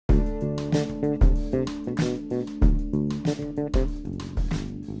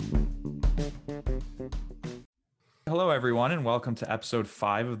Hello, everyone, and welcome to episode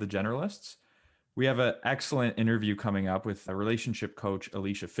 5 of The Generalists. We have an excellent interview coming up with a relationship coach,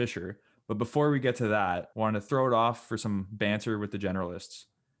 Alisha Fisher. But before we get to that, I wanted to throw it off for some banter with the generalists.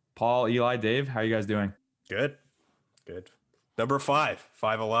 Paul, Eli, Dave, how are you guys doing? Good. Number 5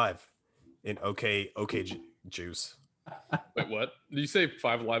 alive in OK juice. Wait, what? Did you say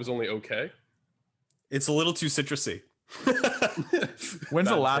 5 Alive's only okay? It's a little too citrusy. When's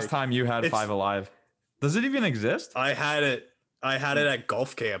the last time you had 5 Alive? Does it even exist? I had it at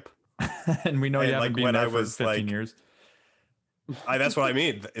golf camp. And we know you haven't been there for 15 years. That's what I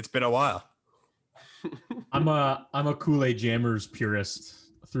mean. It's been a while. I'm a Kool-Aid Jammers purist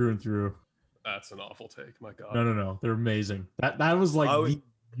through and through. That's an awful take. My God. No. They're amazing. That was like the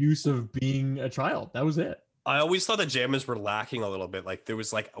use of being a child. That was it. I always thought the Jammers were lacking a little bit. Like there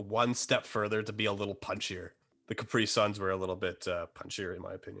was like one step further to be a little punchier. The Capri Suns were a little bit punchier, in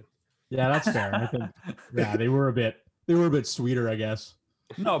my opinion. Yeah, that's fair. I think. Yeah, they were a bit sweeter, I guess.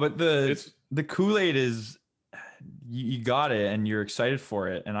 No, but the Kool-Aid is you got it and you're excited for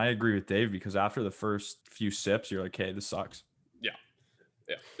it, and I agree with Dave because after the first few sips, you're like, "Hey, this sucks." Yeah.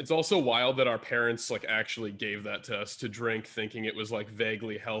 It's also wild that our parents like actually gave that to us to drink, thinking it was like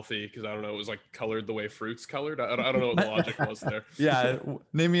vaguely healthy because I don't know, it was like colored the way fruit's colored. I don't know what the logic was there. Yeah,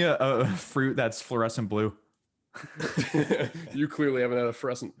 name me a fruit that's fluorescent blue. You clearly haven't had a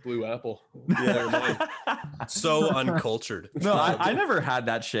fluorescent blue apple. Yeah. So uncultured. No, I never had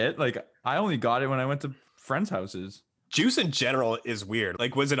that shit. Like I only got it when I went to friends' houses. Juice in general is weird.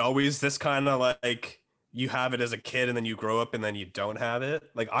 Like, was it always this kind of like you have it as a kid and then you grow up and then you don't have it?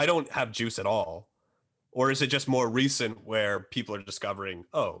 Like, I don't have juice at all. Or is it just more recent where people are discovering,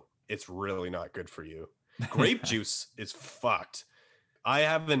 oh, it's really not good for you? Grape juice is fucked. I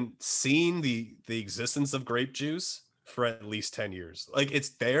haven't seen the existence of grape juice for at least 10 years. Like, it's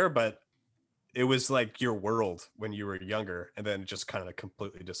there, but it was like your world when you were younger, and then it just kind of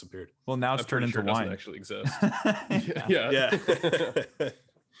completely disappeared. Well, now it's turned into wine. Doesn't actually exist. Yeah.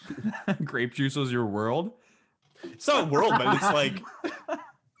 Grape juice was your world? It's not a world, but it's like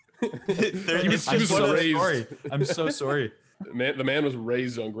I'm so sorry. The man was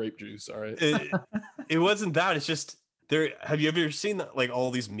raised on grape juice. All right. It wasn't that. It's just there. Have you ever seen like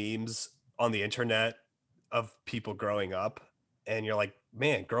all these memes on the internet of people growing up, and you're like,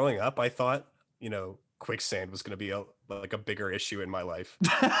 man, growing up, I thought, quicksand was going to be a bigger issue in my life.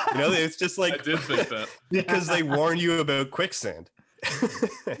 It's just like I did think that because they warn you about quicksand.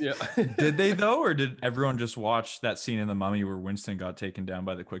 Yeah. Did they though, or did everyone just watch that scene in The Mummy where Winston got taken down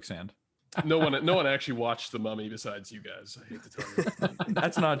by the quicksand? No one actually watched The Mummy besides you guys. I hate to tell you.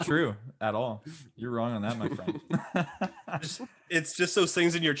 That's not true at all. You're wrong on that, my friend. It's just those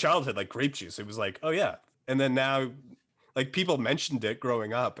things in your childhood, like grape juice. It was like, oh yeah, and then now, like people mentioned it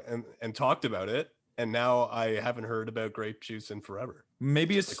growing up and talked about it, and now I haven't heard about grape juice in forever.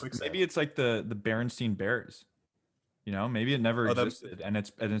 Maybe it's like the Berenstein Bears. Maybe it never existed, and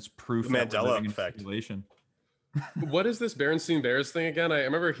it's proof the Mandela effect. What is this Berenstein Bears thing again? I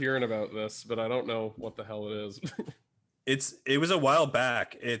remember hearing about this, but I don't know what the hell it is. It was a while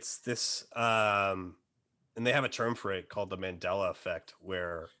back. It's this, and they have a term for it called the Mandela effect,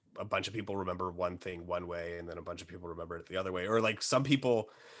 where a bunch of people remember one thing one way, and then a bunch of people remember it the other way. Or like some people,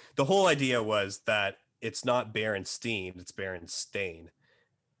 the whole idea was that it's not Berenstein, it's Berenstain,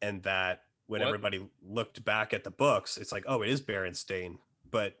 and that when everybody looked back at the books, it's like, oh, it is Berenstain.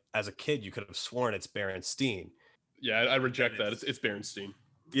 But as a kid, you could have sworn it's Berenstein. Yeah, I reject that. It's Berenstein.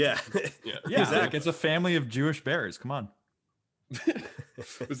 Yeah. Yeah. Exactly. Like it's a family of Jewish bears. Come on.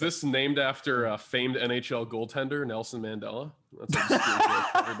 Was this named after famed NHL goaltender Nelson Mandela? That's a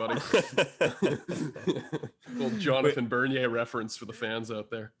everybody. Little Jonathan Bernier reference for the fans out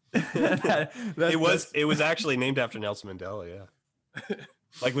there. It was actually named after Nelson Mandela. Yeah,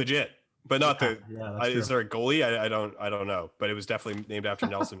 like legit. But not is there a goalie? I don't know. But it was definitely named after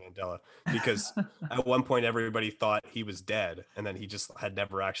Nelson Mandela because at one point everybody thought he was dead, and then he just had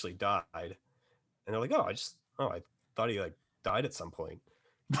never actually died. And they're like, I thought he like died at some point,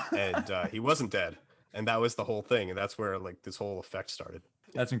 and he wasn't dead, and that was the whole thing, and that's where like this whole effect started.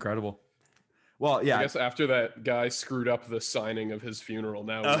 That's incredible. Well, yeah. I guess after that guy screwed up the signing of his funeral,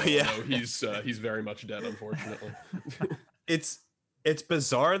 now he's very much dead, unfortunately. It's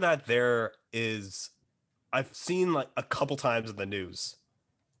bizarre that I've seen like a couple times in the news,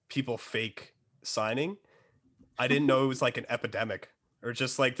 people fake signing. I didn't know it was like an epidemic or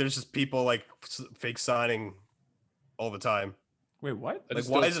just like, there's just people like fake signing all the time. Wait, what? Like,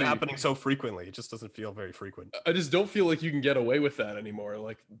 why is it happening so frequently? It just doesn't feel very frequent. I just don't feel like you can get away with that anymore.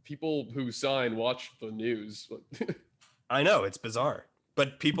 Like people who sign watch the news. I know, it's bizarre,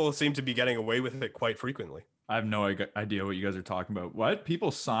 but people seem to be getting away with it quite frequently. I have no idea what you guys are talking about. What?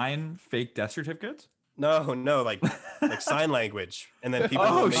 People sign fake death certificates? No, like sign language, and then people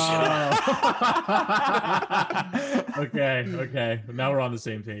Oh, will make it. Okay. Now we're on the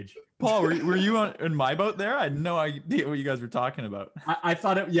same page. Paul, were you in my boat there? I had no idea what you guys were talking about. I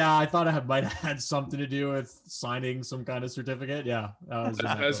thought it might have had something to do with signing some kind of certificate. Yeah.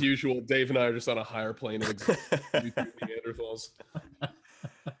 As usual, Dave and I are just on a higher plane of Neanderthals.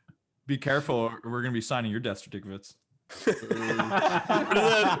 Be careful, or we're going to be signing your death certificates. What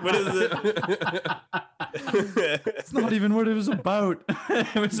is it? It's not even what it was about.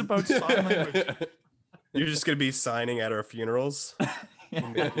 It was about sign language. You're just going to be signing at our funerals?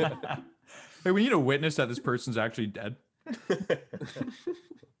 Hey, we need a witness that this person's actually dead.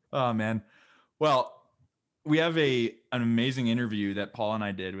 Oh, man. Well, we have an amazing interview that Paul and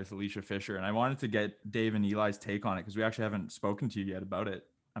I did with Alisha Fisher, and I wanted to get Dave and Eli's take on it because we actually haven't spoken to you yet about it.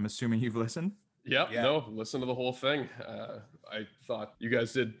 I'm assuming you've listened. Yeah, no, listen to the whole thing. I thought you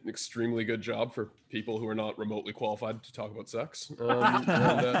guys did an extremely good job for people who are not remotely qualified to talk about sex.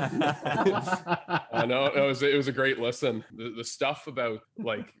 I know it was a great listen. The stuff about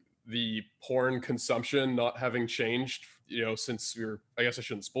like the porn consumption not having changed, since I guess I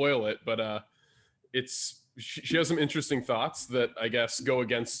shouldn't spoil it, but she has some interesting thoughts that I guess go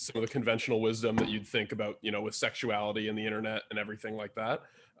against some of the conventional wisdom that you'd think about, with sexuality and the internet and everything like that.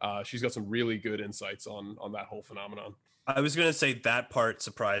 She's got some really good insights on that whole phenomenon. I was going to say that part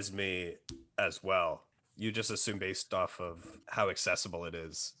surprised me as well. You just assume based off of how accessible it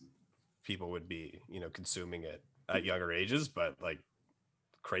is, people would be, consuming it at younger ages, but like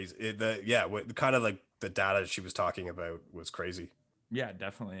crazy. Kind of like the data she was talking about was crazy. Yeah,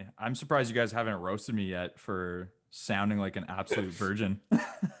 definitely. I'm surprised you guys haven't roasted me yet for sounding like an absolute virgin. I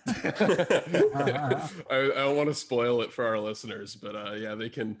don't want to spoil it for our listeners, but they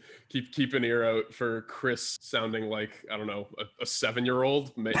can keep an ear out for Chris sounding like, I don't know, a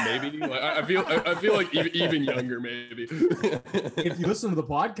 7-year-old, maybe. Like, I feel like even younger, maybe. If you listen to the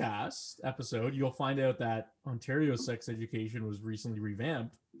podcast episode, you'll find out that Ontario sex education was recently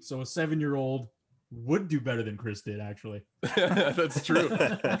revamped. So a 7-year-old would do better than Chris did, actually. That's true.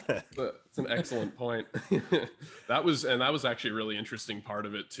 That's an excellent point. That was actually a really interesting part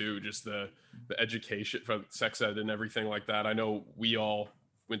of it too, just the education for sex ed and everything like that. I know we all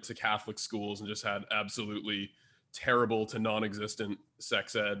went to Catholic schools and just had absolutely terrible to non-existent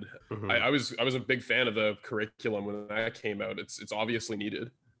sex ed. Mm-hmm. I was a big fan of the curriculum when that came out. It's obviously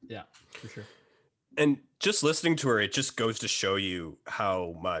needed. Yeah, for sure. And just listening to her, it just goes to show you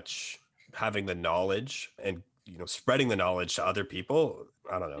how much having the knowledge and spreading the knowledge to other people,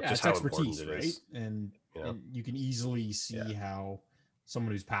 I don't know, just how important it is. And you can easily see how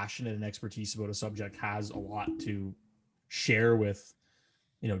someone who's passionate and expertise about a subject has a lot to share with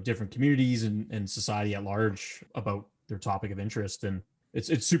different communities and society at large about their topic of interest. And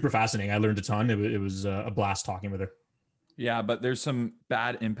it's super fascinating. I learned a ton. It was a blast talking with her. Yeah, but there's some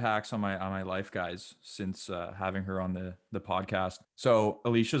bad impacts on my life, guys, since having her on the podcast. So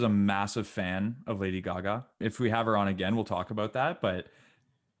Alicia's a massive fan of Lady Gaga. If we have her on again, we'll talk about that. But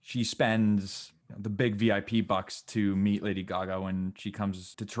she spends the big VIP bucks to meet Lady Gaga when she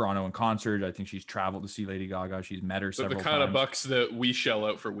comes to Toronto in concert. I think she's traveled to see Lady Gaga. She's met her several times. The kind of bucks that we shell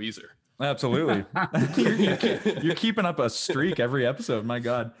out for Weezer. Absolutely. You're keeping up a streak every episode. My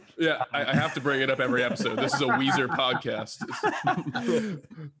God. Yeah, I have to bring it up every episode. This is a Weezer podcast.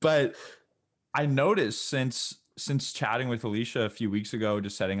 But I noticed since chatting with Alisha a few weeks ago,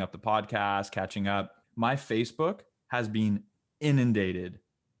 just setting up the podcast, catching up, my Facebook has been inundated.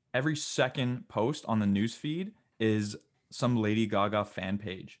 Every second post on the newsfeed is some Lady Gaga fan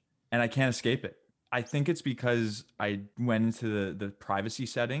page, and I can't escape it. I think it's because I went into the privacy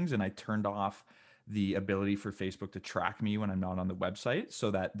settings and I turned off the ability for Facebook to track me when I'm not on the website, so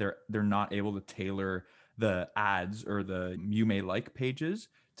that they're not able to tailor the ads or the you may like pages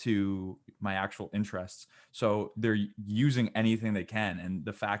to my actual interests. So they're using anything they can. And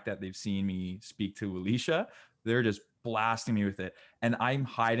the fact that they've seen me speak to Alisha, they're just blasting me with it. And I'm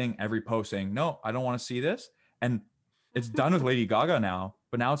hiding every post saying, no, I don't want to see this. And it's done with Lady Gaga now,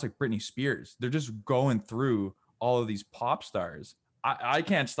 but now it's like Britney Spears. They're just going through all of these pop stars. I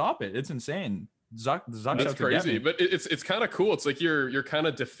can't stop it. It's insane. That's crazy, but it's kind of cool. It's like you're kind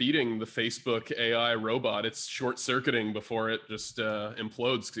of defeating the Facebook AI robot. It's short circuiting before it just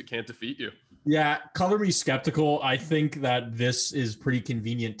implodes because it can't defeat you. Yeah, color me skeptical. I think that this is pretty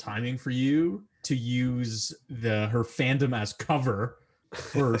convenient timing for you to use her fandom as cover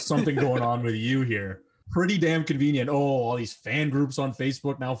for something going on with you here. pretty damn convenient. Oh, all these fan groups on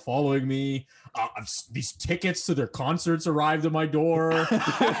Facebook now following me. These tickets to their concerts arrived at my door.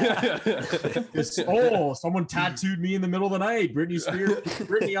 Someone tattooed me in the middle of the night. Britney Spears,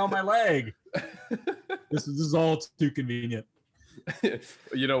 Britney on my leg. This is all too convenient.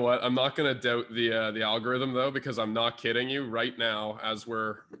 You know what? I'm not going to doubt the algorithm though, because I'm not kidding you. Right now, as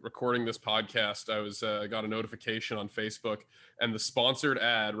we're recording this podcast, I was got a notification on Facebook, and the sponsored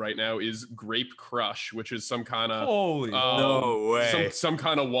ad right now is Grape Crush, which is some kind of no way, some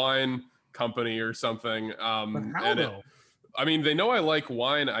kind of wine company or something. But how and though? I mean, they know I like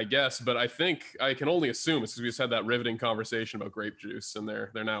wine, I guess, but I think I can only assume it's because we just had that riveting conversation about grape juice, and they're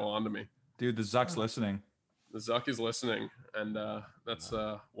now on to me. Dude, the Zuck's listening. The Zuck is listening, and that's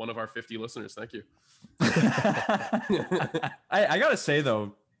one of our 50 listeners. Thank you. I gotta say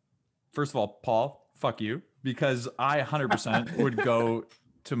though, first of all, Paul, fuck you, because I 100% would go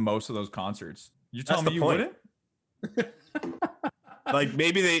to most of those concerts. You telling me you wouldn't? Like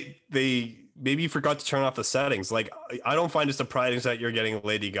maybe maybe you forgot to turn off the settings. Like I don't find it surprising that you're getting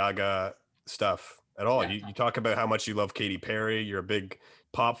Lady Gaga stuff at all. Yeah. You talk about how much you love Katy Perry. You're a big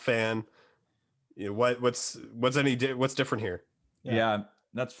pop fan. You know, what's different here? Yeah,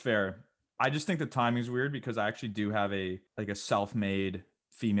 that's fair. I just think the timing's weird because I actually do have a self-made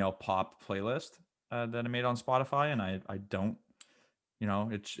female pop playlist that I made on Spotify, and I don't,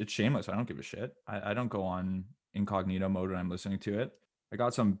 it's shameless. I don't give a shit. I don't go on incognito mode when I'm listening to it. I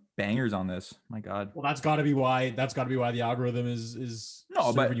got some bangers on this. My God. Well, that's got to be why the algorithm is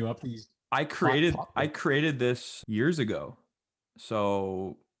serving you up these. I created this years ago,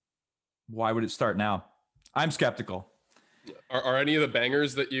 so why would it start now? I'm skeptical. Are any of the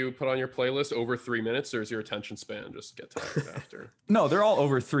bangers that you put on your playlist over 3 minutes, or is your attention span just get tired after? No, they're all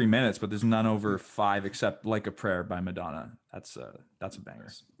over 3 minutes, but there's none over 5 except "Like a Prayer" by Madonna. That's a banger.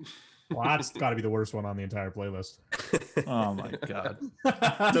 Well, that's got to be the worst one on the entire playlist. Oh my God.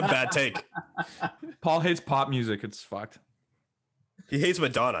 It's a bad take. Paul hates pop music. It's fucked. He hates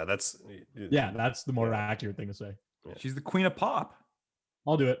Madonna. That's the more accurate thing to say. Yeah. She's the queen of pop.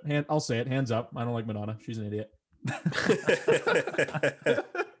 I'll do it. I'll say it. Hands up. I don't like Madonna. She's an idiot.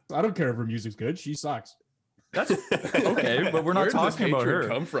 I don't care if her music's good. She sucks. That's okay, but we're not talking about her.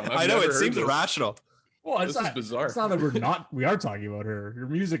 Come from? I know it seems irrational. Well, This is bizarre. It's not that we are talking about her. Her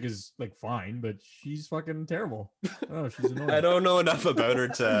music is like fine, but she's fucking terrible. Oh, she's annoying. I don't know enough about her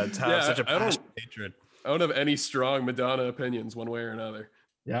to have such a passionate hatred. I don't have any strong Madonna opinions one way or another.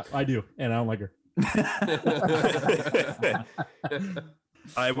 Yeah, I do, and I don't like her.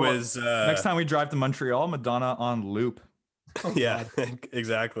 Next time we drive to Montreal, Madonna on loop. Oh, yeah,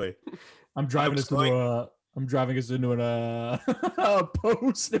 exactly. I'm driving us into a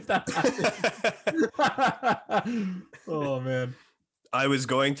post if that happens. Oh man. I was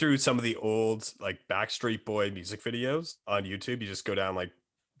going through some of the old like Backstreet Boy music videos on YouTube. You just go down like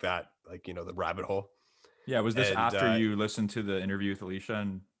that, like the rabbit hole. Yeah, was this after you listened to the interview with Alisha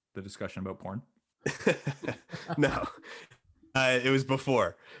and the discussion about porn? No. It was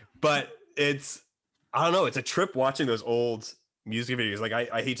before, but I don't know. It's a trip watching those old music videos. Like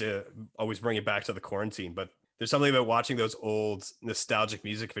I hate to always bring it back to the quarantine, but there's something about watching those old nostalgic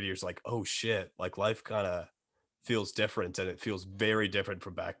music videos. Like, oh shit, like life kind of feels different, and it feels very different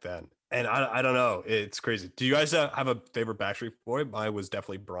from back then. And I don't know. It's crazy. Do you guys have a favorite Backstreet Boy? Mine was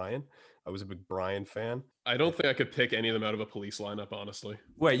definitely Brian. I was a big Brian fan. I don't think I could pick any of them out of a Police lineup, honestly.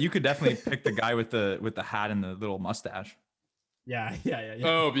 Wait, you could definitely pick the guy with the hat and the little mustache. Yeah.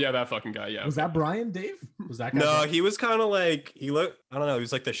 Oh, yeah, that fucking guy, yeah. Was that Brian, Dave? Was that guy? No, Brian? he was kind of like, he looked, I don't know, he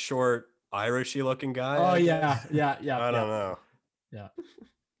was like the short, Irishy looking guy. Oh, yeah. I don't know. Yeah.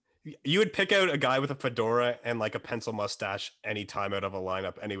 You would pick out a guy with a fedora and like a pencil mustache any time out of a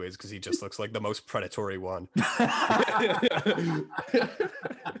lineup anyways, because he just looks like the most predatory one.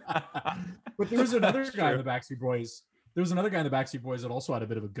 But there was another guy in the Backstreet Boys. There was another guy in the Backstreet Boys that also had a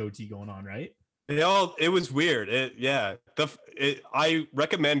bit of a goatee going on, right? It was weird. I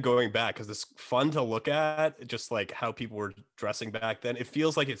recommend going back because it's fun to look at, just like how people were dressing back then. It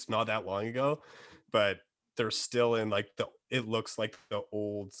feels like it's not that long ago, but they're still in like it looks like the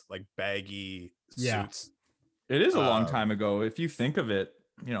old like baggy suits. It is a long time ago. If you think of it,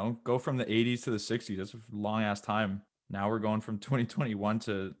 go from the 80s to the 60s. That's a long ass time. Now we're going from 2021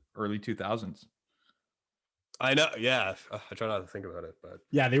 to early 2000s. I know. Yeah. I try not to think about it, but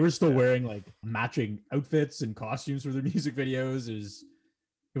yeah, they were still wearing like matching outfits and costumes for their music videos.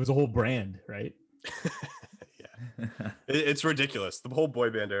 It was a whole brand, right? Yeah. It's ridiculous. The whole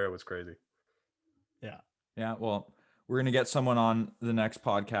boy band era was crazy. Yeah. Well, we're going to get someone on the next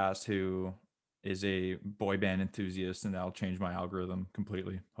podcast who is a boy band enthusiast, and that'll change my algorithm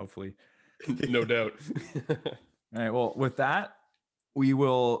completely, hopefully. No doubt. All right. Well, with that, we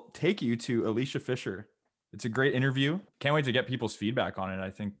will take you to Alisha Fisher. It's a great interview. Can't wait to get people's feedback on it. I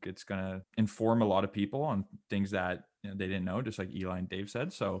think it's going to inform a lot of people on things that they didn't know, just like Eli and Dave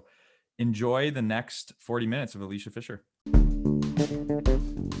said. So enjoy the next 40 minutes of Alisha Fisher.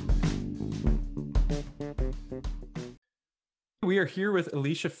 We are here with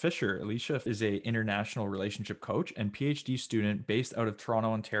Alisha Fisher. Alisha is an international relationship coach and PhD student based out of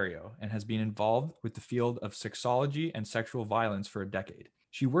Toronto, Ontario, and has been involved with the field of sexology and sexual violence for a decade.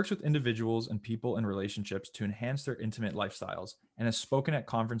 She works with individuals and people in relationships to enhance their intimate lifestyles and has spoken at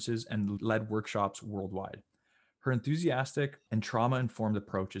conferences and led workshops worldwide. Her enthusiastic and trauma-informed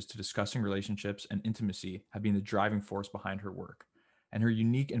approaches to discussing relationships and intimacy have been the driving force behind her work. And her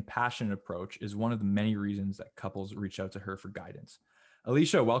unique and passionate approach is one of the many reasons that couples reach out to her for guidance.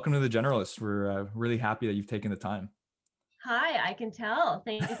 Alisha, welcome to The Generalists. We're really happy that you've taken the time. Hi, I can tell.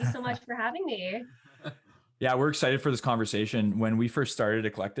 Thank you so much for having me. Yeah, we're excited for this conversation. When we first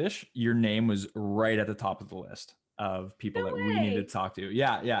started Eclectish, your name was right at the top of the list of people that we needed to talk to.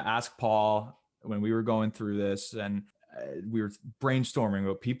 Yeah. Ask Paul when we were going through this, and we were brainstorming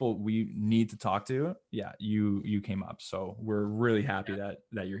about people we need to talk to. Yeah, you came up. So we're really happy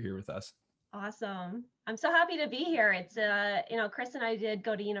that you're here with us. Awesome. I'm so happy to be here. It's Chris and I did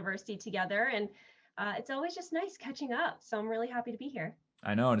go to university together, and it's always just nice catching up. So I'm really happy to be here.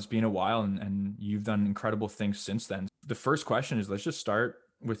 I know, and it's been a while, and you've done incredible things since then. The first question is, let's just start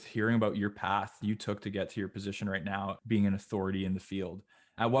with hearing about your path you took to get to your position right now, being an authority in the field.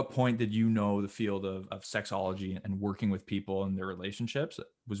 At what point did you know the field of sexology and working with people and their relationships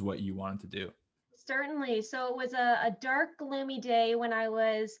was what you wanted to do? Certainly. So it was a dark, gloomy day when I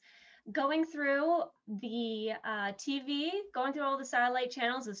was going through the TV, going through all the satellite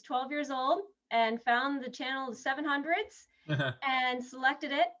channels. I was 12 years old and found the channel the 700s and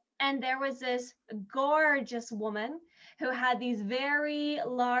selected it. And there was this gorgeous woman who had these very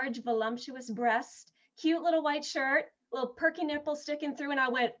large, voluptuous breasts, cute little white shirt, little perky nipple sticking through. And I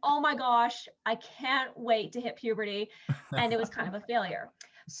went, oh my gosh, I can't wait to hit puberty. And it was kind of a failure.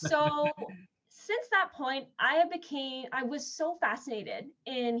 So since that point, I was so fascinated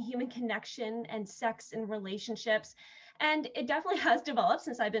in human connection and sex and relationships. And it definitely has developed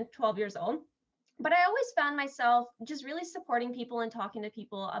since I've been 12 years old. But I always found myself just really supporting people and talking to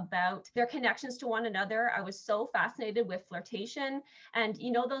people about their connections to one another. I was so fascinated with flirtation and,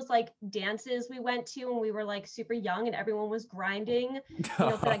 those like dances we went to when we were like super young and everyone was grinding,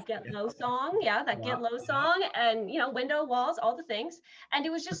 for that Get Low song. Yeah, that Get Low song and, window walls, all the things. And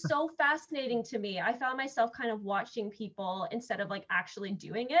it was just so fascinating to me. I found myself kind of watching people instead of like actually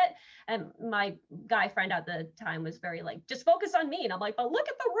doing it. And my guy friend at the time was very like, just focus on me. And I'm like, but look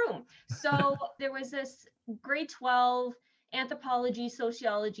at the room. So there was this grade 12 anthropology,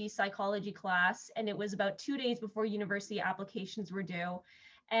 sociology, psychology class, and it was about 2 days before university applications were due.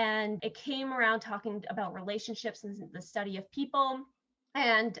 And it came around talking about relationships and the study of people.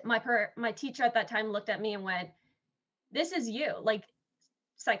 And my teacher at that time looked at me and went, this is you, like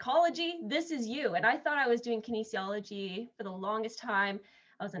psychology, this is you. And I thought I was doing kinesiology for the longest time.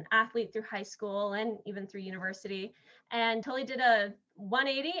 I was an athlete through high school and even through university, and totally did a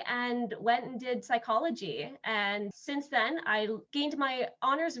 180 and went and did psychology. And since then, I gained my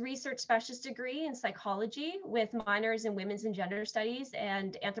honors research specialist degree in psychology with minors in women's and gender studies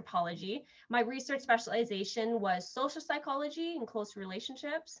and anthropology. My research specialization was social psychology and close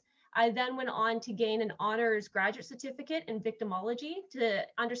relationships. I then went on to gain an honors graduate certificate in victimology to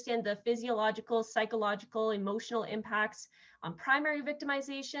understand the physiological, psychological, emotional impacts on primary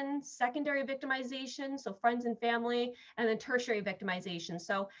victimization, secondary victimization, so friends and family, and then tertiary victimization.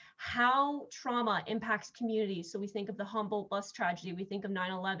 So how trauma impacts communities. So we think of the Humboldt bus tragedy, we think of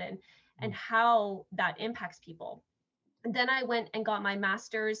 9/11, and how that impacts people. Then I went and got my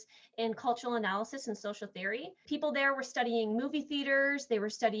master's in cultural analysis and social theory. People there were studying movie theaters, they were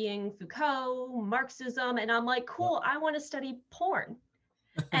studying Foucault, Marxism, and I'm like, cool, I want to study porn.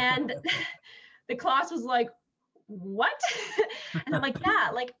 And the class was like, what? And I'm like, yeah,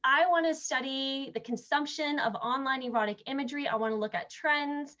 like I want to study the consumption of online erotic imagery. I want to look at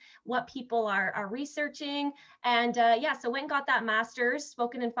trends, what people are researching. And so went and got that master's,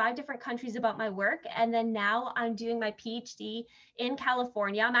 spoken in 5 different countries about my work. And then now I'm doing my PhD in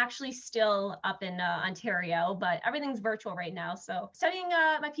California. I'm actually still up in Ontario, but everything's virtual right now. So studying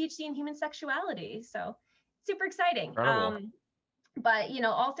my PhD in human sexuality. So super exciting. But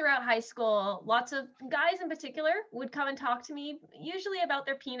all throughout high school, lots of guys in particular would come and talk to me, usually about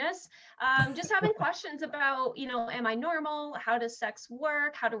their penis, just having questions about, am I normal? How does sex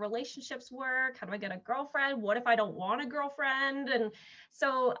work? How do relationships work? How do I get a girlfriend? What if I don't want a girlfriend? And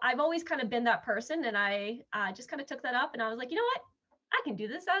so I've always kind of been that person, and I just kind of took that up, and I was like, you know what, I can do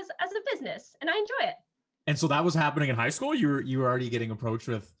this as a business, and I enjoy it. And so that was happening in high school. You were already getting approached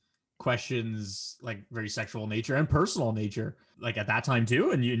with questions like very sexual nature and personal nature, like at that time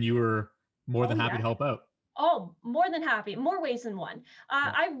too, and you were more than happy to help out. Oh, more than happy, more ways than one.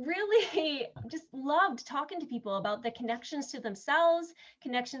 I really just loved talking to people about the connections to themselves,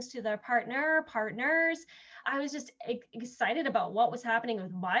 connections to their partners. I was just excited about what was happening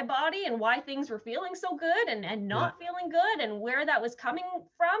with my body and why things were feeling so good and not feeling good, and where that was coming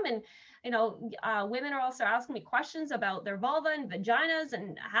from. And women are also asking me questions about their vulva and vaginas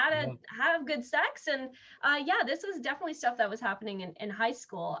and how to have good sex. And this was definitely stuff that was happening in high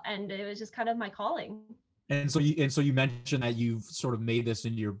school, and it was just kind of my calling. And so you mentioned that you've sort of made this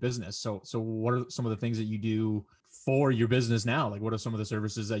into your business. So what are some of the things that you do for your business now? Like, what are some of the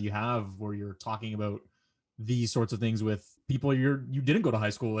services that you have where you're talking about these sorts of things with people you didn't go to high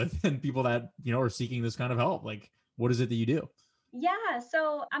school with, and people that are seeking this kind of help? Like, what is it that you do? Yeah,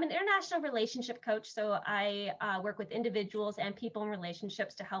 so I'm an international relationship coach. So I work with individuals and people in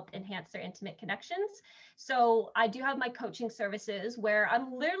relationships to help enhance their intimate connections. So I do have my coaching services where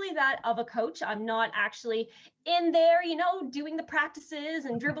I'm literally that of a coach. I'm not actually in there, doing the practices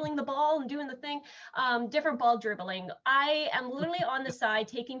and dribbling the ball and doing the thing, different ball dribbling. I am literally on the side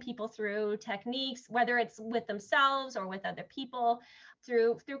taking people through techniques, whether it's with themselves or with other people,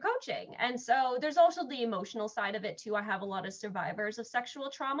 through coaching. And so there's also the emotional side of it too. I have a lot of survivors of sexual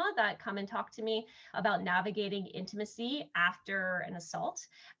trauma that come and talk to me about navigating intimacy after an assault.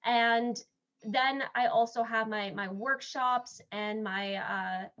 And then I also have my workshops and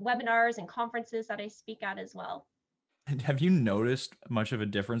my webinars and conferences that I speak at as well. Have you noticed much of a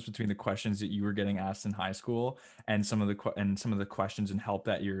difference between the questions that you were getting asked in high school and some of the questions and help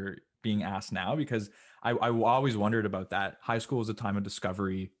that you're being asked now? Because I always wondered about that. High school was a time of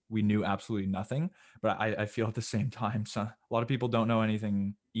discovery. We knew absolutely nothing, but I feel at the same time, a lot of people don't know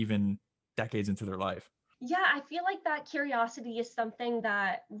anything even decades into their life. Yeah, I feel like that curiosity is something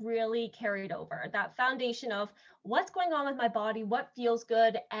that really carried over. That foundation of what's going on with my body, what feels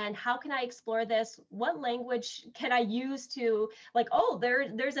good, and how can I explore this? What language can I use to, like, oh,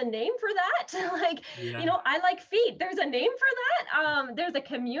 there's a name for that? Like, I like feet. There's a name for that. There's a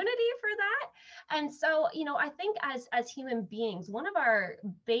community for that. And so, I think as human beings, one of our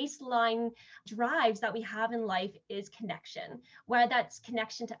baseline drives that we have in life is connection, where that's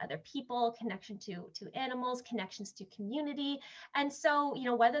connection to other people, connection to animals, connections to community. And so,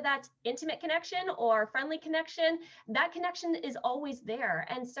 whether that's intimate connection or friendly connection, that connection is always there.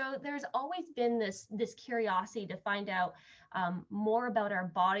 And so there's always been this curiosity to find out more about our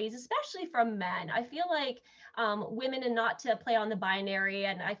bodies, especially from men. I feel like women, and not to play on the binary,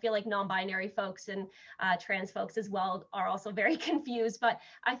 and I feel like non-binary folks and trans folks as well are also very confused, but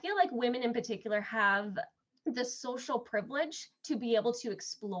I feel like women in particular have the social privilege to be able to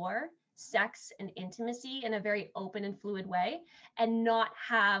explore sex and intimacy in a very open and fluid way, and not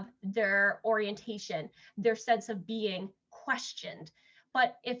have their orientation, their sense of being questioned.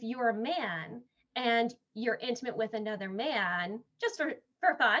 But if you're a man and you're intimate with another man, just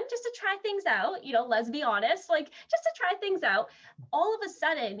for fun, just to try things out, let's be honest, like just to try things out, all of a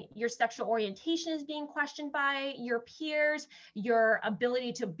sudden your sexual orientation is being questioned by your peers, your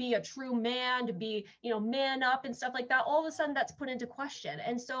ability to be a true man, to be, man up and stuff like that. All of a sudden that's put into question.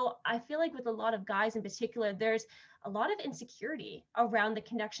 And so I feel like with a lot of guys in particular, there's a lot of insecurity around the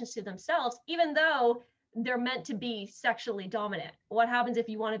connections to themselves, even though they're meant to be sexually dominant. What happens if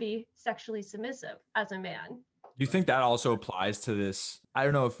you want to be sexually submissive as a man? Do you think that also applies to this? I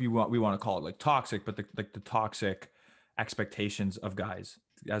don't know if we want to call it like toxic, but the toxic expectations of guys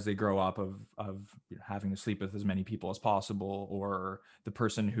as they grow up of having to sleep with as many people as possible, or the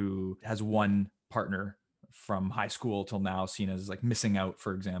person who has one partner from high school till now seen as like missing out,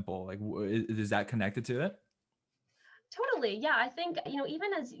 for example. Like, is that connected to it? Totally. Yeah. I think,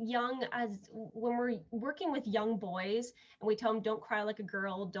 even as young as when we're working with young boys and we tell them, don't cry like a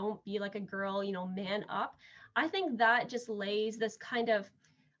girl, don't be like a girl, man up. I think that just lays this kind of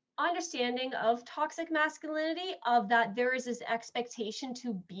understanding of toxic masculinity, of that there is this expectation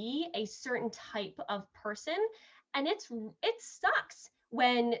to be a certain type of person. And it sucks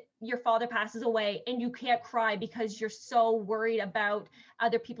when your father passes away and you can't cry because you're so worried about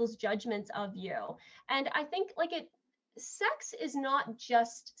other people's judgments of you. And I think sex is not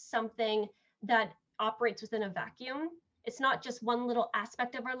just something that operates within a vacuum. It's not just one little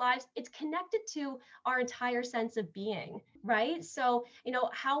aspect of our lives. It's connected to our entire sense of being, right? So,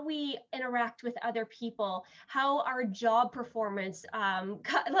 how we interact with other people, how our job performance,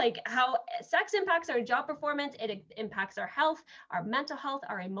 like how sex impacts our job performance, it impacts our health, our mental health,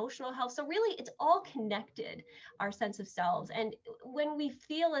 our emotional health. So really, it's all connected, our sense of selves. And when we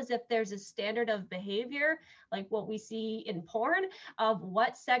feel as if there's a standard of behavior, like what we see in porn, of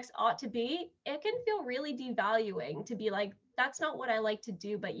what sex ought to be, it can feel really devaluing to be like, that's not what I like to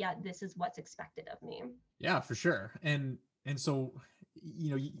do, but yet this is what's expected of me. Yeah, for sure. And so,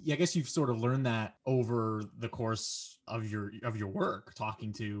 I guess you've sort of learned that over the course of your work,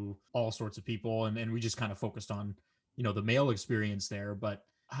 talking to all sorts of people, and we just kind of focused on, the male experience there. But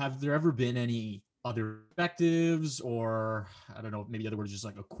have there ever been any other perspectives, or I don't know, maybe the other word is just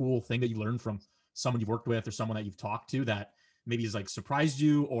like a cool thing that you learned from someone you've worked with or someone that you've talked to that maybe has like surprised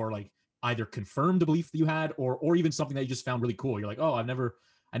you, or like either confirmed a belief that you had, or even something that you just found really cool? You're like, oh, I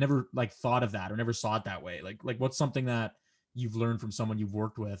never like thought of that or never saw it that way. Like what's something that you've learned from someone you've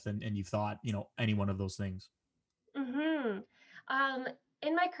worked with and you've thought, any one of those things? Mm-hmm.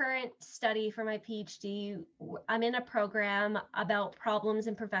 In my current study for my PhD, I'm in a program about problems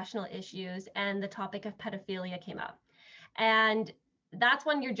and professional issues, and the topic of pedophilia came up. And that's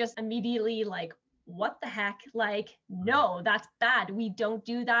when you're just immediately like, what the heck? Like, no, that's bad. We don't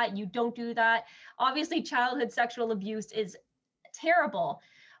do that. You don't do that. Obviously, childhood sexual abuse is terrible.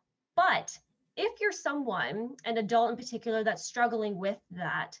 But if you're someone, an adult in particular, that's struggling with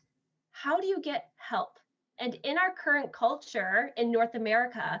that, how do you get help? And in our current culture in North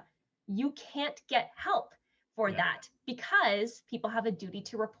America, you can't get help for that because people have a duty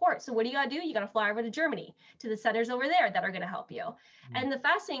to report. So what do you got to do? You got to fly over to Germany to the centers over there that are going to help you. And the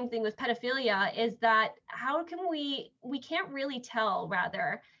fascinating thing with pedophilia is that how can we can't really tell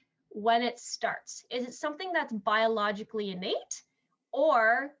rather when it starts. Is it something that's biologically innate,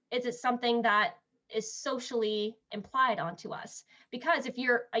 or is it something that is socially implied onto us? Because if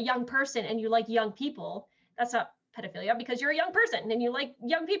you're a young person and you like young people, that's not pedophilia, because you're a young person and you like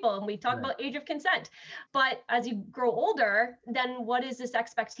young people, and we talk about age of consent. But as you grow older, then what is this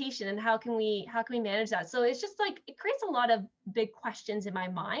expectation, and how can we manage that? So it's just like, it creates a lot of big questions in my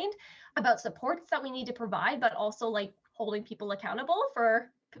mind about supports that we need to provide, but also like holding people accountable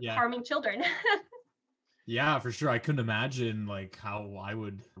for harming children. Yeah, for sure. I couldn't imagine like how I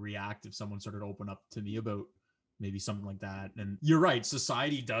would react if someone started to open up to me about maybe something like that. And you're right,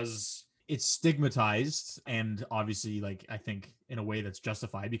 society it's stigmatized, and obviously, like, I think in a way that's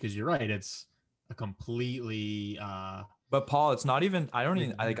justified, because you're right, it's a completely but Paul, it's not even, I don't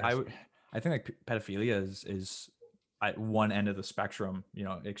even, I think like pedophilia is at one end of the spectrum,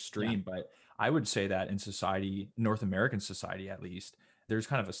 extreme. But I would say that in society, North American society at least, there's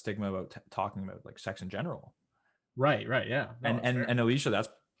kind of a stigma about talking about like sex in general. Right. Yeah. No, and Alisha, that's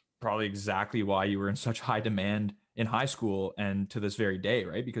probably exactly why you were in such high demand in high school and to this very day,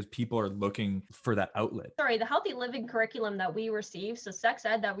 right? Because people are looking for that outlet. Sorry, the healthy living curriculum that we received, so sex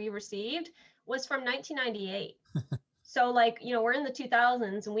ed that we received, was from 1998. So like, we're in the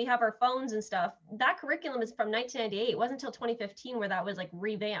 2000s and we have our phones and stuff. That curriculum is from 1998. It wasn't until 2015 where that was like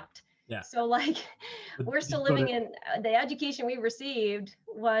revamped. Yeah. So like, we're still living in the education we received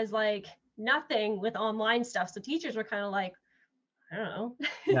was like nothing with online stuff. So teachers were kind of like, I don't know.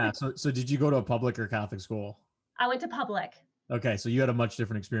 Yeah. So did you go to a public or Catholic school? I went to public. Okay. So you had a much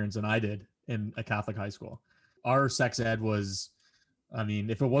different experience than I did in a Catholic high school. Our sex ed was, I mean,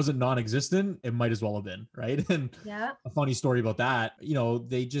 if it wasn't non-existent, it might as well have been, right? And a funny story about that,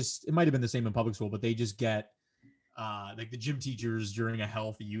 it might have been the same in public school, but they just get like the gym teachers during a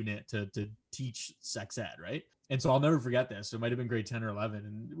health unit to teach sex ed, right? And so I'll never forget this. It might have been grade 10 or 11.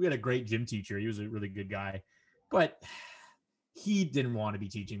 And we had a great gym teacher. He was a really good guy, but he didn't want to be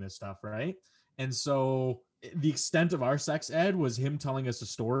teaching this stuff, right? And so the extent of our sex ed was him telling us a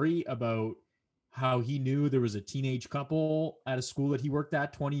story about how he knew there was a teenage couple at a school that he worked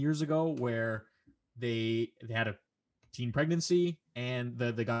at 20 years ago where they had a teen pregnancy, and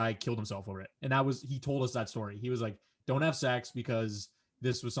the guy killed himself over it. And he told us that story. He was like, don't have sex because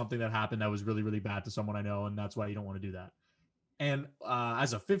this was something that happened that was really, really bad to someone I know, and that's why you don't want to do that. And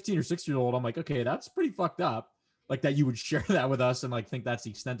as a 15 or 16-year-old, I'm like, okay, that's pretty fucked up. Like that you would share that with us and like think that's the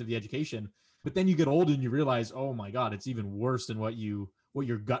extent of the education. But then you get older and you realize, oh my God, it's even worse than what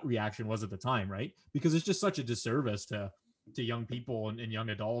your gut reaction was at the time, right? Because it's just such a disservice to young people and young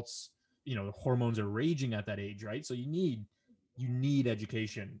adults. The hormones are raging at that age, right? So you need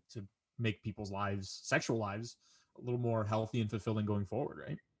education to make people's sexual lives, a little more healthy and fulfilling going forward,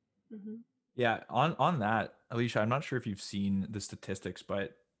 right? Mm-hmm. Yeah, on that, Alisha, I'm not sure if you've seen the statistics,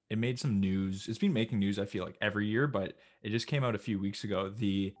 but it made some news. It's been making news, I feel like, every year, but it just came out a few weeks ago.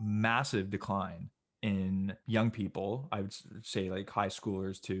 The massive decline in young people, I would say like high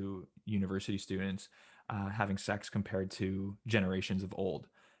schoolers to university students, having sex compared to generations of old.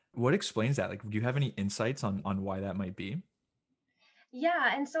 What explains that? Like, do you have any insights on why that might be?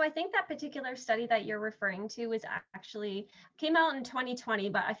 Yeah, and so I think that particular study that you're referring to is actually came out in 2020,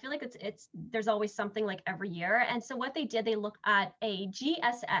 but I feel like it's there's always something like every year. And so what they did, they looked at a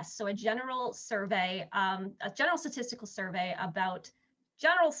GSS, so a general survey, a general statistical survey about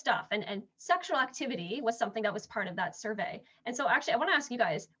general stuff, and sexual activity was something that was part of that survey. And so actually, I want to ask you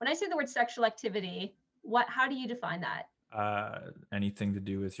guys, when I say the word sexual activity, how do you define that? Anything to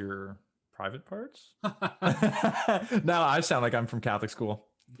do with your private parts? Now I sound like I'm from Catholic school.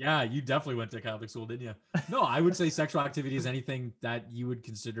 Yeah, you definitely went to Catholic school, didn't you? No, I would say sexual activity is anything that you would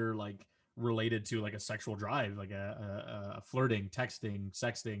consider like related to like a sexual drive, like a flirting, texting,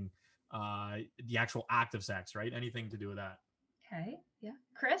 sexting, the actual act of sex, right? Anything to do with that. Okay, yeah.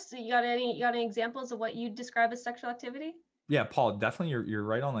 Chris, you got any examples of what you describe as sexual activity? Yeah, Paul, definitely you're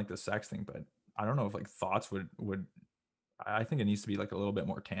right on like the sex thing, but I don't know if like thoughts would I think it needs to be like a little bit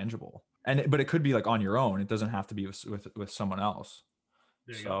more tangible. But it could be like on your own. It doesn't have to be with someone else.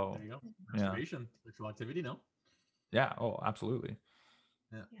 There you go. So There you go. yeah. Masturbation, sexual activity, no? Yeah. Oh, absolutely.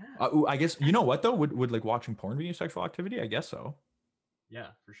 Yeah. I guess you know what though? Would like watching porn be a sexual activity? I guess so. Yeah,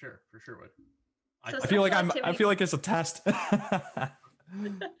 for sure. For sure would. So I feel like sexual I activity- feel like it's a test.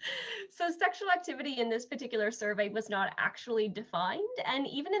 So sexual activity in this particular survey was not actually defined, and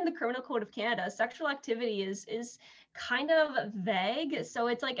even in the Criminal Code of Canada, sexual activity is kind of vague. So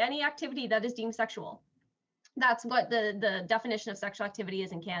it's like any activity that is deemed sexual. That's what the definition of sexual activity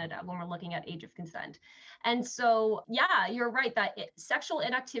is in Canada when we're looking at age of consent. And so, yeah, you're right that sexual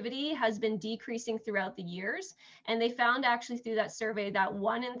inactivity has been decreasing throughout the years. And they found actually through that survey that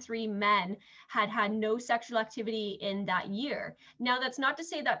 1 in 3 men had no sexual activity in that year. Now, that's not to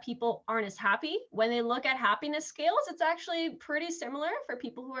say that people aren't as happy. When they look at happiness scales, it's actually pretty similar for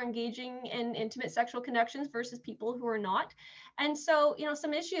people who are engaging in intimate sexual connections versus people who are not. And so,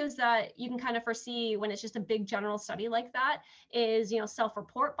 some issues that you can kind of foresee when it's just a big general study like that is,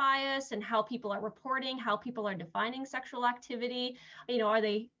 self-report bias and how people are reporting, how people are defining sexual activity. Are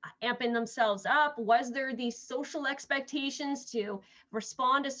they amping themselves up? Was there these social expectations to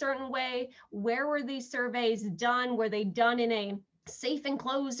respond a certain way? Where were these surveys done? Were they done in a safe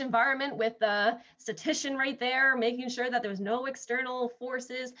enclosed environment with the statistician right there, making sure that there's no external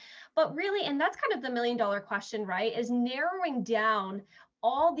forces? But really, and that's kind of the $1 million question, right? Is narrowing down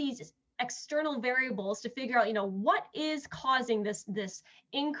all these external variables to figure out, what is causing this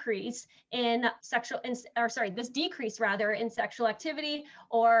increase in this decrease rather in sexual activity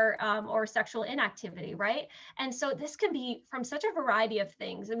or sexual inactivity, right? And so this can be from such a variety of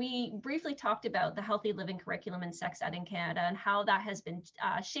things. And we briefly talked about the healthy living curriculum in sex ed in Canada and how that has been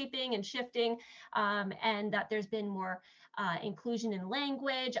shaping and shifting, and that there's been more inclusion in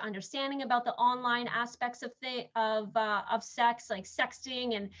language, understanding about the online aspects of sex, like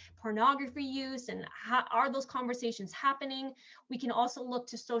sexting and pornography use, and how are those conversations happening. We can also look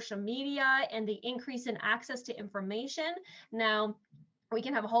to social media and the increase in access to information. Now, we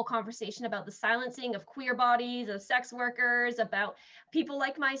can have a whole conversation about the silencing of queer bodies, of sex workers, about people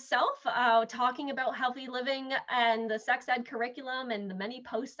like myself talking about healthy living and the sex ed curriculum and the many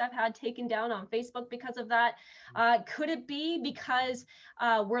posts I've had taken down on Facebook because of that. Could it be because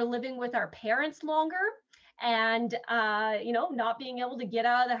we're living with our parents longer? And not being able to get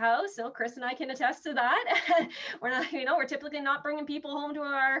out of the house? So Chris and I can attest to that. We're not, we're typically not bringing people home to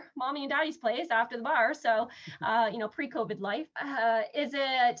our mommy and daddy's place after the bar. So, pre-COVID life. Is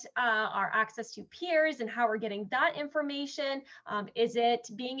it our access to peers and how we're getting that information? Is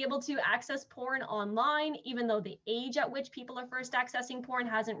it being able to access porn online, even though the age at which people are first accessing porn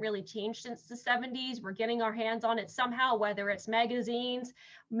hasn't really changed since the 70s? We're getting our hands on it somehow, whether it's magazines,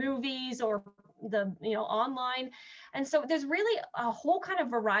 movies, or the online. And so there's really a whole kind of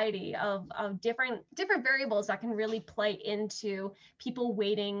variety of different variables that can really play into people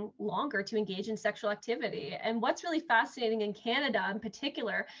waiting longer to engage in sexual activity. And what's really fascinating in Canada in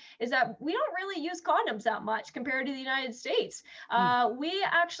particular is that we don't really use condoms that much compared to the United States. We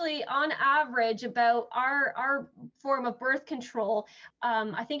actually, on average, about our form of birth control,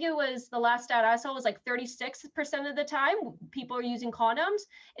 I think it was the last stat I saw was like 36% of the time people are using condoms.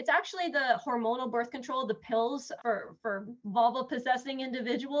 It's actually the hormonal birth control, the pills for vulva possessing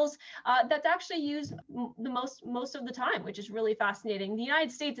individuals, that's actually used the most of the time, which is really fascinating. The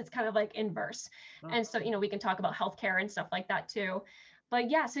United States, it's kind of like inverse. And so, we can talk about healthcare and stuff like that too. But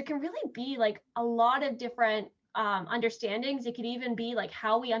yeah, so it can really be like a lot of different understandings. It could even be like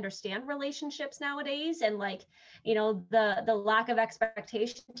how we understand relationships nowadays, and like, you know, the lack of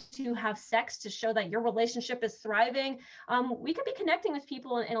expectation to have sex to show that your relationship is thriving. We could be connecting with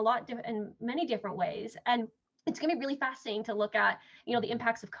people in many different ways. And it's going to be really fascinating to look at, you know, the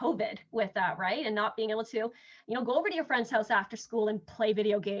impacts of COVID with that, right? And not being able to, you know, go over to your friend's house after school and play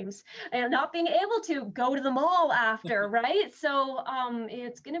video games, and not being able to go to the mall after, right? So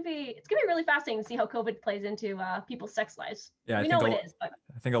it's going to be really fascinating to see how COVID plays into people's sex lives. Yeah, We know it is, but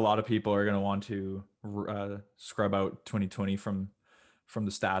I think a lot of people are going to want to scrub out 2020 from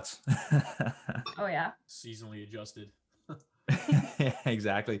the stats. oh yeah. Seasonally adjusted. Yeah,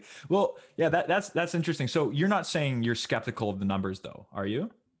 exactly. Well, yeah, that's interesting. So you're not saying you're skeptical of the numbers, though, are you?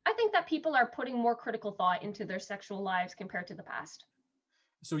 I think that people are putting more critical thought into their sexual lives compared to the past.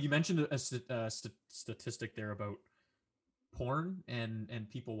 So you mentioned a statistic there about porn and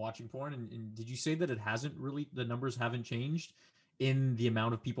people watching porn, and did you say that the numbers haven't changed in the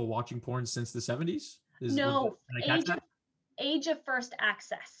amount of people watching porn since the 70s? No, age of first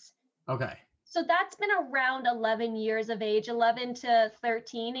access. Okay. So that's been around 11 years of age, 11 to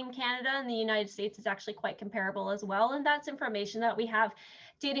 13 in Canada, and the United States is actually quite comparable as well. And that's information that we have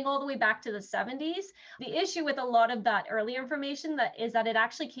dating all the way back to the 70s. The issue with a lot of that early information is that it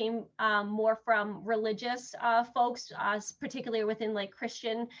actually came more from religious folks, particularly within like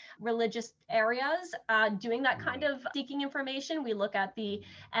Christian religious areas, doing that kind of seeking information. We look at the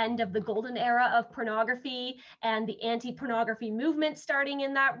end of the golden era of pornography and the anti-pornography movement starting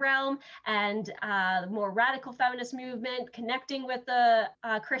in that realm, and the more radical feminist movement connecting with the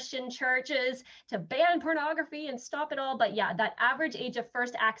Christian churches to ban pornography and stop it all. But yeah, that average age of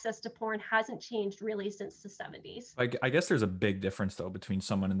first access to porn hasn't changed really since the 70s. I guess there's a big difference though between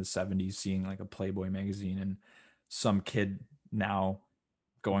someone in the 70s seeing like a Playboy magazine and some kid now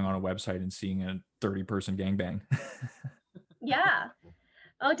going on a website and seeing a 30-person gangbang. Yeah.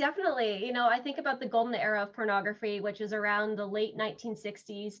 Oh, definitely. You know, I think about the golden era of pornography, which is around the late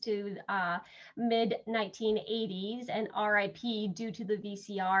 1960s to mid 1980s, and RIP due to the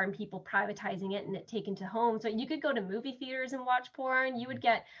VCR and people privatizing it and it taken to home. So you could go to movie theaters and watch porn. You would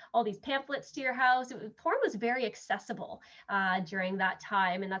get all these pamphlets to your house. Porn was very accessible during that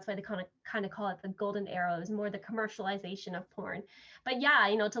time, and that's why they kind of call it the golden era. It was more the commercialization of porn. But yeah,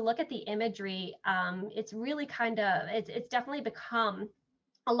 you know, to look at the imagery, it's really it's definitely become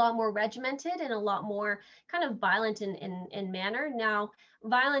a lot more regimented and a lot more kind of violent in manner. Now,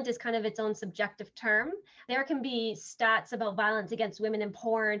 violent is kind of its own subjective term. There can be stats about violence against women in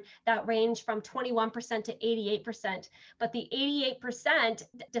porn that range from 21% to 88%. But the 88%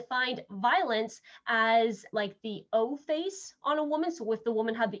 defined violence as like the O face on a woman. So if the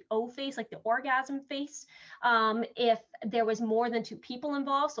woman had the O face, like the orgasm face, if there was more than two people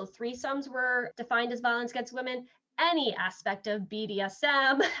involved, so threesomes were defined as violence against women. Any aspect of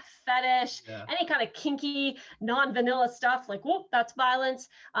BDSM, fetish, any kind of kinky, non-vanilla stuff, like, whoop, that's violence.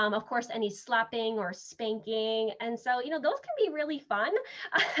 Of course, any slapping or spanking. And so, you know, those can be really fun,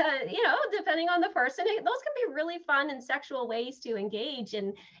 you know, depending on the person. Those can be really fun and sexual ways to engage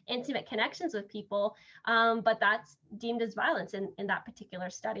in intimate connections with people. But that's deemed as violence in that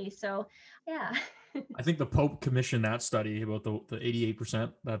particular study. So, yeah. I think the Pope commissioned that study about the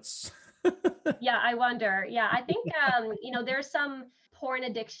 88%. That's... Yeah, I wonder. Yeah, I think, you know, there's some porn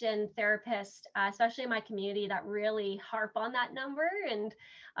addiction therapists, especially in my community, that really harp on that number and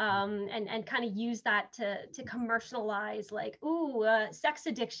kind of use that to commercialize, like, ooh, sex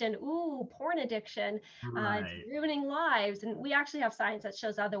addiction, ooh, porn addiction, it's ruining lives. And we actually have science that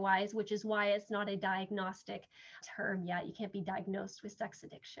shows otherwise, which is why it's not a diagnostic term yet. You can't be diagnosed with sex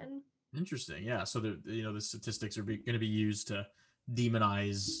addiction. Interesting. Yeah. So the statistics are going to be used to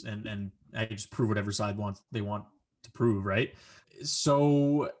demonize and just prove whatever side they want to prove, right?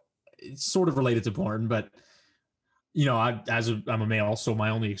 So it's sort of related to porn, but you know, I'm a male, so my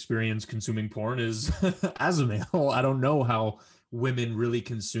only experience consuming porn is as a male. I don't know how women really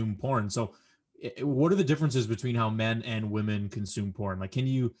consume porn. So what are the differences between how men and women consume porn? Like, can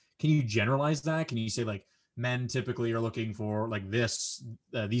you generalize that? Can you say like men typically are looking for like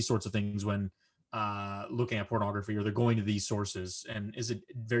these sorts of things when looking at pornography, or they're going to these sources? And is it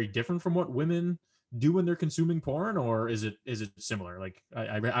very different from what women do when they're consuming porn, or is it similar? Like,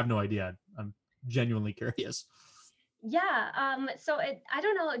 I have no idea. I'm genuinely curious. Yeah. So I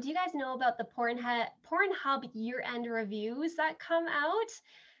don't know. Do you guys know about the Pornhub year-end reviews that come out?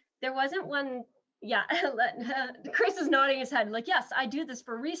 There wasn't one. Yeah. Chris is nodding his head like, yes, I do this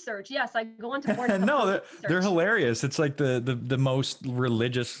for research. Yes, I go into Pornhub. No, they're hilarious. It's like the most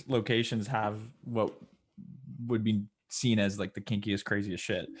religious locations have what would be seen as like the kinkiest, craziest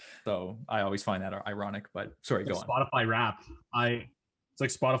shit. So I always find that ironic, but sorry, go on. Spotify Wrapped. It's like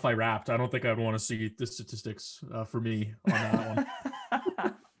Spotify Wrapped. I don't think I'd want to see the statistics for me on that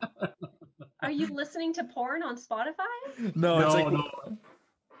one. Are you listening to porn on Spotify? No, it's like no.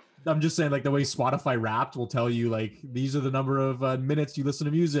 I'm just saying, like the way Spotify Wrapped will tell you, like these are the number of minutes you listen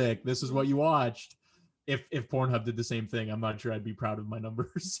to music. This is what you watched. If Pornhub did the same thing, I'm not sure I'd be proud of my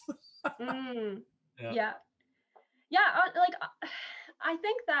numbers. Yeah. I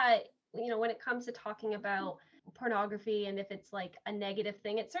think that, when it comes to talking about pornography and if it's like a negative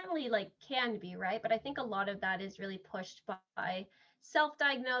thing, it certainly like can be, right? But I think a lot of that is really pushed by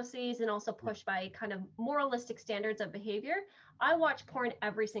self-diagnoses and also pushed by kind of moralistic standards of behavior. I watch porn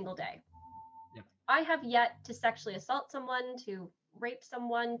every single day. Yep. I have yet to sexually assault someone, to rape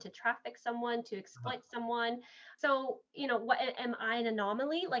someone, to traffic someone, to exploit someone. So, what am I an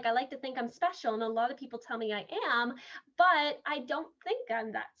anomaly? Like, I like to think I'm special, and a lot of people tell me I am, but I don't think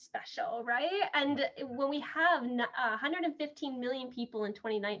I'm that special, right? And when we have 115 million people in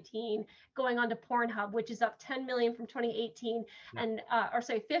 2019 going on to Pornhub, which is up 10 million from 2018, and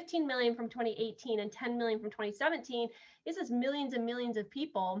 15 million from 2018 and 10 million from 2017, this is millions and millions of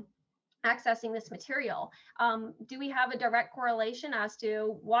people accessing this material. Do we have a direct correlation as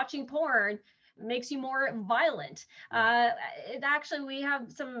to watching porn makes you more violent? Actually, we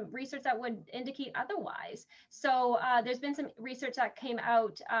have some research that would indicate otherwise. So there's been some research that came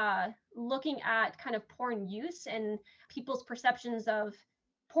out looking at kind of porn use and people's perceptions of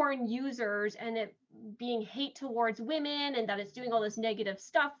porn users and it being hate towards women and that it's doing all this negative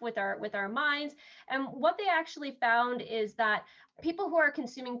stuff with our minds. And what they actually found is that people who are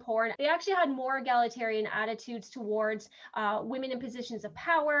consuming porn, they actually had more egalitarian attitudes towards women in positions of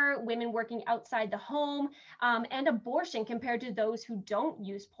power, women working outside the home, and abortion compared to those who don't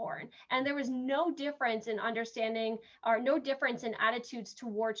use porn. And there was no difference in understanding or no difference in attitudes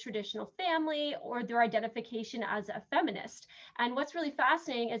towards traditional family or their identification as a feminist. And what's really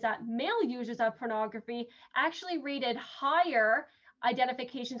fascinating is that male users of pornography actually rated higher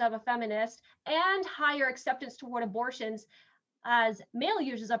identifications of a feminist and higher acceptance toward abortions as male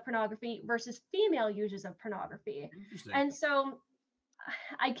users of pornography versus female users of pornography. And so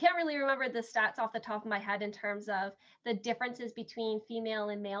I can't really remember the stats off the top of my head in terms of the differences between female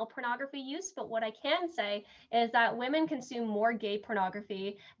and male pornography use, but what I can say is that women consume more gay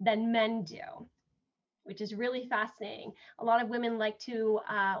pornography than men do, which is really fascinating. A lot of women like to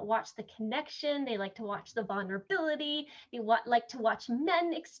watch the connection. They like to watch the vulnerability. They like to watch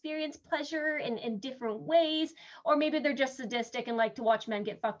men experience pleasure in different ways. Or maybe they're just sadistic and like to watch men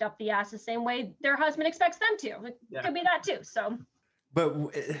get fucked up the ass the same way their husband expects them to. It could be that too, so. But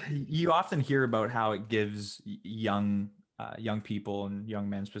you often hear about how it gives young people and young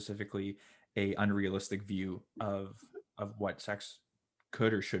men specifically a unrealistic view of what sex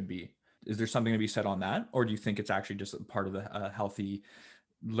could or should be. Is there something to be said on that? Or do you think it's actually just part of the healthy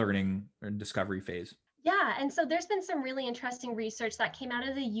learning and discovery phase? Yeah, and so there's been some really interesting research that came out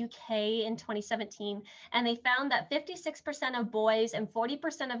of the UK in 2017, and they found that 56% of boys and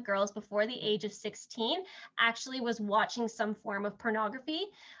 40% of girls before the age of 16 actually was watching some form of pornography.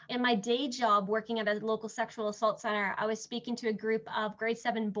 In my day job working at a local sexual assault center, I was speaking to a group of grade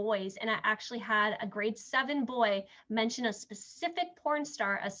 7 boys, and I actually had a grade 7 boy mention a specific porn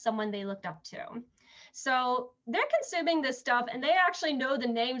star as someone they looked up to. So they're consuming this stuff and they actually know the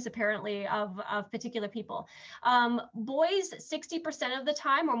names apparently of particular people. Boys, 60% of the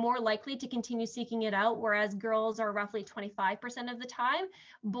time are more likely to continue seeking it out, whereas girls are roughly 25% of the time.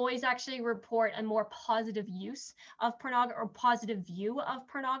 Boys actually report a more positive use of pornography or positive view of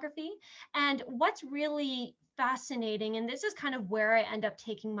pornography. And what's really fascinating, and this is kind of where I end up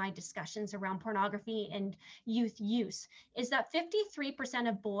taking my discussions around pornography and youth use, is that 53%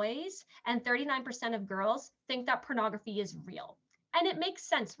 of boys and 39% of girls think that pornography is real. And it makes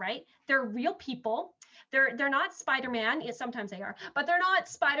sense, right? They're real people. They're not Spider-Man. Sometimes they are, but they're not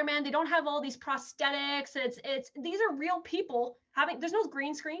Spider-Man. They don't have all these prosthetics. These are real people there's no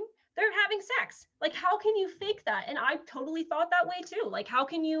green screen. They're having sex. Like, how can you fake that? And I totally thought that way too. Like, how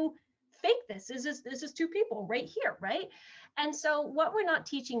can you fake this? This is two people right here, right? And so what we're not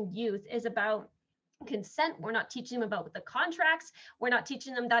teaching youth is about consent. We're not teaching them about the contracts. We're not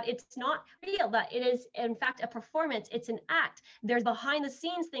teaching them that it's not real, that it is in fact a performance. It's an act. There's behind the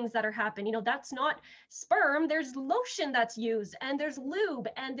scenes things that are happening. That's not sperm. There's lotion that's used, and there's lube,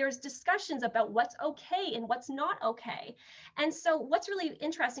 and there's discussions about what's okay and what's not okay. And so what's really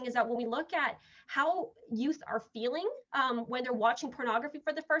interesting is that when we look at how youth are feeling when they're watching pornography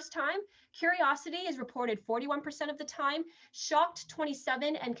for the first time, curiosity is reported 41% of the time, shocked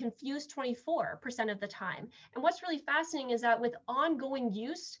 27%, and confused 24% of the time. And what's really fascinating is that with ongoing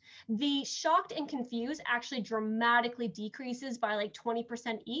use, the shocked and confused actually dramatically decreases by like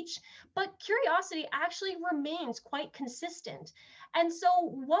 20% each, but curiosity actually remains quite consistent. And so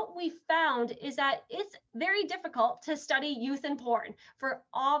what we found is that it's very difficult to study youth and porn for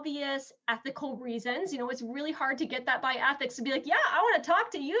obvious ethical reasons. It's really hard to get that by ethics to be like, yeah, I want to talk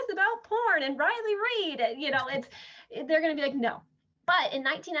to youth about porn and Riley Reid. They're going to be like, no. But in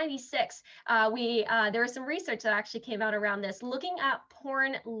 1996, there was some research that actually came out around this, looking at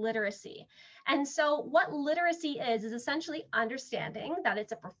porn literacy. And so what literacy is essentially understanding that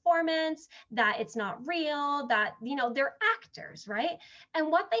it's a performance, that it's not real, that, they're actors, right?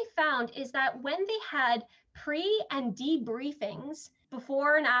 And what they found is that when they had pre and debriefings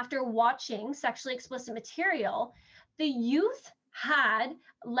before and after watching sexually explicit material, the youth had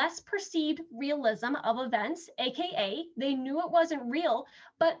less perceived realism of events, aka they knew it wasn't real,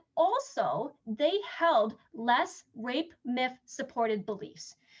 but also they held less rape myth supported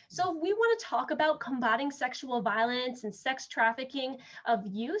beliefs. So if we want to talk about combating sexual violence and sex trafficking of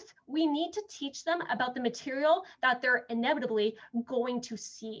youth, we need to teach them about the material that they're inevitably going to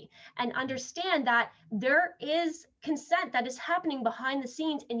see and understand that there is consent that is happening behind the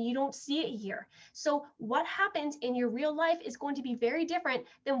scenes and you don't see it here. So what happens in your real life is going to be very different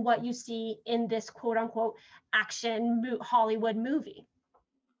than what you see in this quote unquote action Hollywood movie.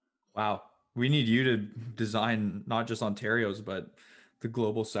 Wow. We need you to design not just Ontario's, but the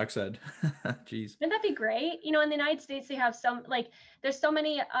global sex ed. Jeez. Wouldn't that be great? In the United States, they have there's so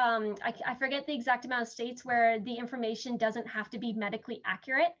many, I forget the exact amount of states where the information doesn't have to be medically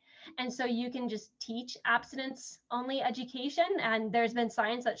accurate. And so you can just teach abstinence only education. And there's been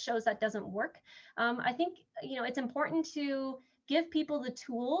science that shows that doesn't work. I think, it's important to give people the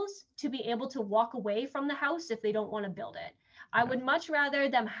tools to be able to walk away from the house if they don't want to build it. I would much rather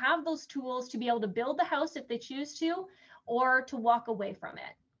them have those tools to be able to build the house if they choose to, or to walk away from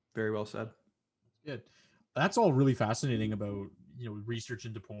it. Very well said. Good. That's all really fascinating about, research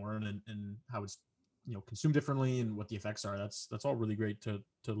into porn and how it's, consumed differently and what the effects are. That's all really great to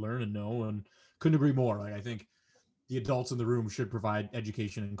learn and know, and couldn't agree more. Like, I think the adults in the room should provide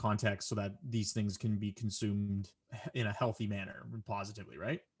education and context so that these things can be consumed in a healthy manner and positively,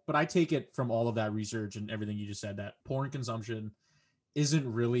 right? But I take it from all of that research and everything you just said that porn consumption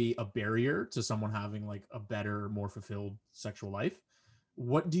isn't really a barrier to someone having like a better, more fulfilled sexual life.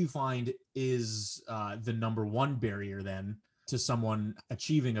 What do you find is the number one barrier then to someone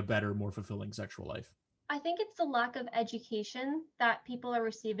achieving a better, more fulfilling sexual life? I think it's the lack of education that people are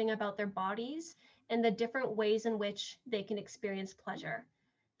receiving about their bodies and the different ways in which they can experience pleasure.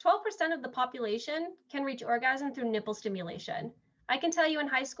 12% of the population can reach orgasm through nipple stimulation. I can tell you in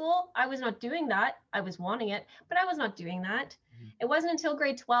high school, I was not doing that. I was wanting it, but I was not doing that. It wasn't until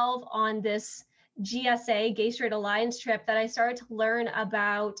grade 12 on this GSA, Gay Straight Alliance trip, that I started to learn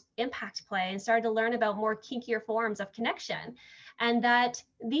about impact play and started to learn about more kinkier forms of connection. And that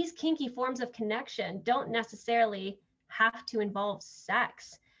these kinky forms of connection don't necessarily have to involve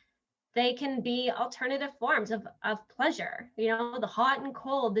sex. They can be alternative forms of pleasure, the hot and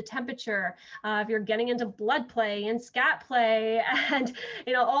cold, the temperature, if you're getting into blood play and scat play and,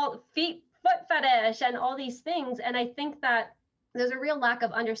 all foot fetish and all these things. And I think that there's a real lack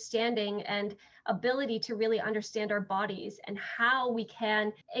of understanding and ability to really understand our bodies and how we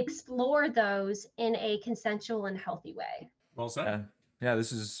can explore those in a consensual and healthy way. Well said. Yeah,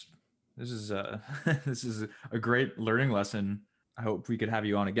 this is this is a great learning lesson. I hope we could have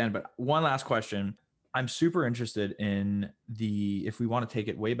you on again. But one last question. I'm super interested in if we want to take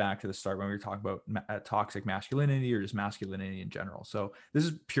it way back to the start when we were talking about toxic masculinity or just masculinity in general. So this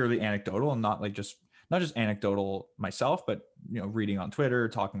is purely anecdotal and not just anecdotal myself, but reading on Twitter,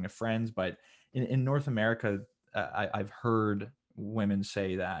 talking to friends. But in North America, I've heard women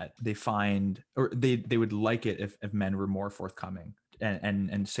say that they find, or they would like it if men were more forthcoming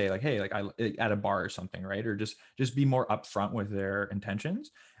and say like, hey, like I at a bar or something, right? Or just be more upfront with their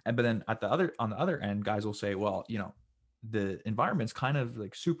intentions. But then on the other end, guys will say, well, the environment's kind of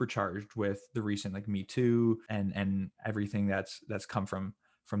like supercharged with the recent like Me Too and everything that's come from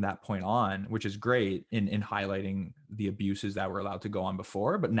that point on, which is great in highlighting the abuses that were allowed to go on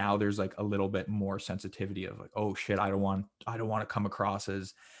before. But now there's like a little bit more sensitivity of like, oh shit, I don't want to come across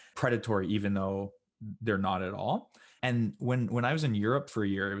as predatory, even though they're not at all. And when I was in Europe for a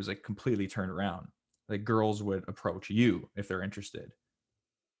year, it was like completely turned around. Like girls would approach you if they're interested.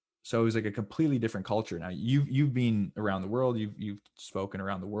 So it was like a completely different culture. Now you've been around the world, you've spoken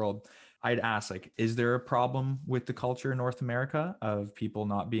around the world. I'd ask, like, is there a problem with the culture in North America of people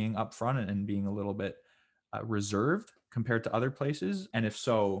not being upfront and being a little bit reserved? compared to other places? And if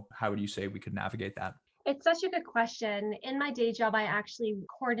so, how would you say we could navigate that? It's such a good question. In my day job, I actually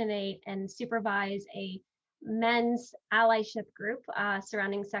coordinate and supervise a men's allyship group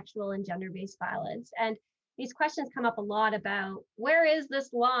surrounding sexual and gender-based violence. And these questions come up a lot about where is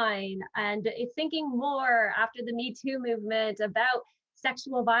this line, and thinking more after the Me Too movement about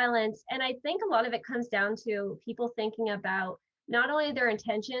sexual violence. And I think a lot of it comes down to people thinking about not only their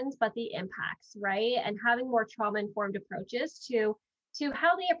intentions, but the impacts, right? And having more trauma-informed approaches to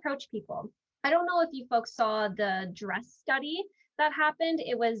how they approach people. I don't know if you folks saw the dress study that happened.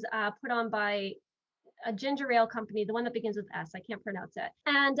 It was put on by a ginger ale company, the one that begins with S. I can't pronounce it.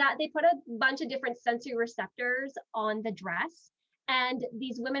 And they put a bunch of different sensory receptors on the dress. And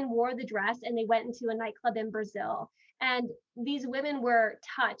these women wore the dress and they went into a nightclub in Brazil. And these women were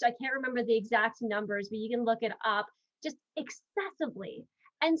touched. I can't remember the exact numbers, but you can look it up, just excessively.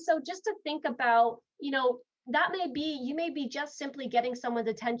 And so just to think about, that may be, you may be just simply getting someone's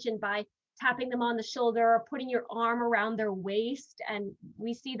attention by tapping them on the shoulder or putting your arm around their waist. And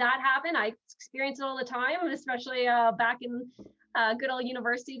we see that happen. I experience it all the time, especially back in good old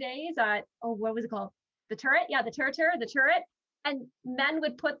university days at, what was it called? The turret? Yeah, the turret. And men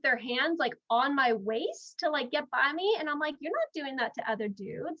would put their hands like on my waist to like get by me. And I'm like, you're not doing that to other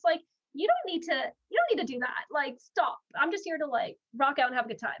dudes. Like, you don't need to do that. Like, stop. I'm just here to like rock out and have a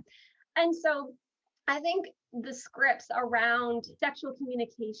good time. And so I think the scripts around sexual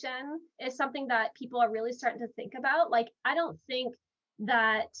communication is something that people are really starting to think about. Like, I think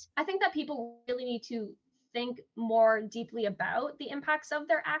that people really need to think more deeply about the impacts of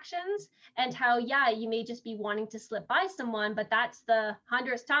their actions and how, yeah, you may just be wanting to slip by someone, but that's the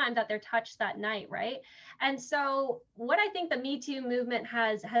 100th time that they're touched that night, right? And so what I think the Me Too movement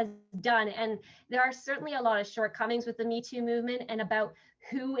has done, and there are certainly a lot of shortcomings with the Me Too movement and about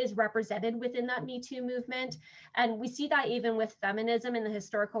who is represented within that Me Too movement. And we see that even with feminism and the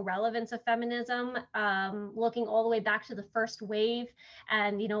historical relevance of feminism, looking all the way back to the first wave.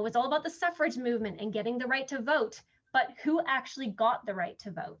 And, it was all about the suffrage movement and getting the right to vote. But who actually got the right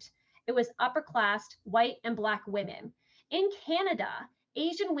to vote? It was upper class, white and Black women. In Canada,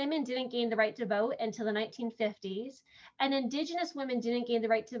 Asian women didn't gain the right to vote until the 1950s, and Indigenous women didn't gain the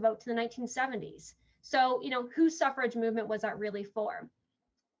right to vote to the 1970s. So, whose suffrage movement was that really for?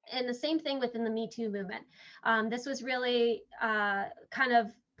 And the same thing within the Me Too movement. This was really kind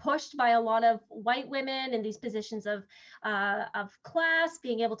of pushed by a lot of white women in these positions of class,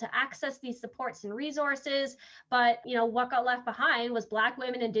 being able to access these supports and resources. But what got left behind was Black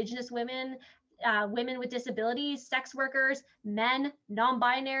women, Indigenous women, women with disabilities, sex workers, men,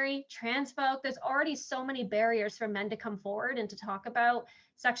 non-binary, trans folk. There's already so many barriers for men to come forward and to talk about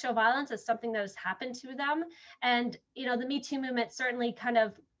sexual violence as something that has happened to them. And the Me Too movement certainly kind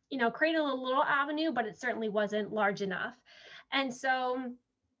of created a little avenue, but it certainly wasn't large enough. And so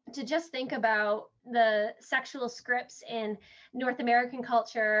to just think about the sexual scripts in North American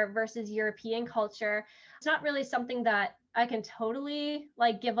culture versus European culture, it's not really something that I can totally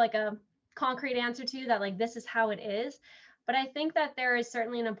give a concrete answer to that, this is how it is. But I think that there is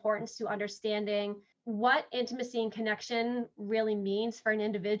certainly an importance to understanding what intimacy and connection really means for an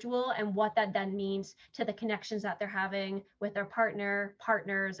individual and what that then means to the connections that they're having with their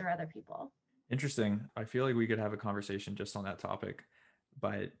partners, or other people. Interesting. I feel like we could have a conversation just on that topic,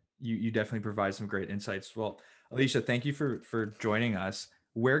 but you definitely provide some great insights. Well, Alisha, thank you for joining us.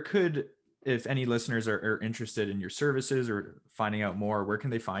 Where could, if any listeners are interested in your services or finding out more, where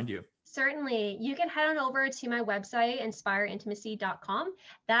can they find you? Certainly. You can head on over to my website, inspireintimacy.com.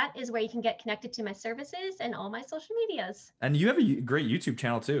 That is where you can get connected to my services and all my social medias. And you have a great YouTube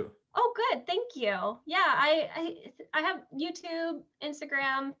channel too. Oh, good. Thank you. Yeah, I have YouTube,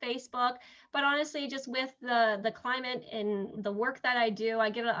 Instagram, Facebook, but honestly, just with the climate and the work that I do, I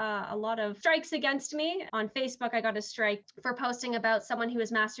get a lot of strikes against me. On Facebook, I got a strike for posting about someone who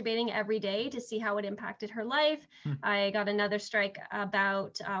was masturbating every day to see how it impacted her life. I got another strike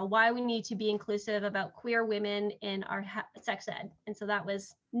about why we need to be inclusive about queer women in our sex ed. And so that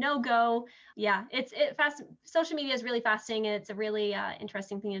was no go. Yeah, it's social media is really fascinating, and it's a really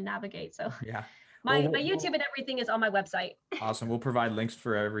interesting thing to navigate. So yeah, my YouTube and everything is on my website. Awesome. We'll provide links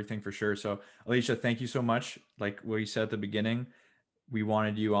for everything for sure. So Alisha, thank you so much. Like what you said at the beginning, we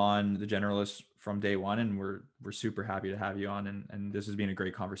wanted you on the Generalists from day one, and we're super happy to have you on. And this has been a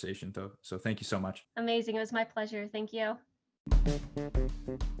great conversation though. So thank you so much. Amazing. It was my pleasure. Thank you.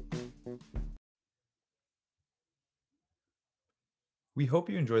 We hope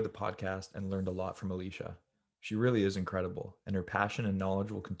you enjoyed the podcast and learned a lot from Alisha. She really is incredible, and her passion and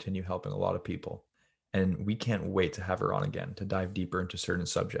knowledge will continue helping a lot of people. And we can't wait to have her on again to dive deeper into certain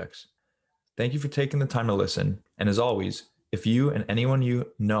subjects. Thank you for taking the time to listen. And as always, if you and anyone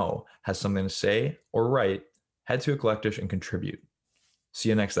you know has something to say or write, head to Eclectish and contribute. See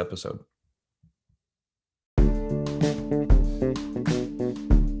you next episode.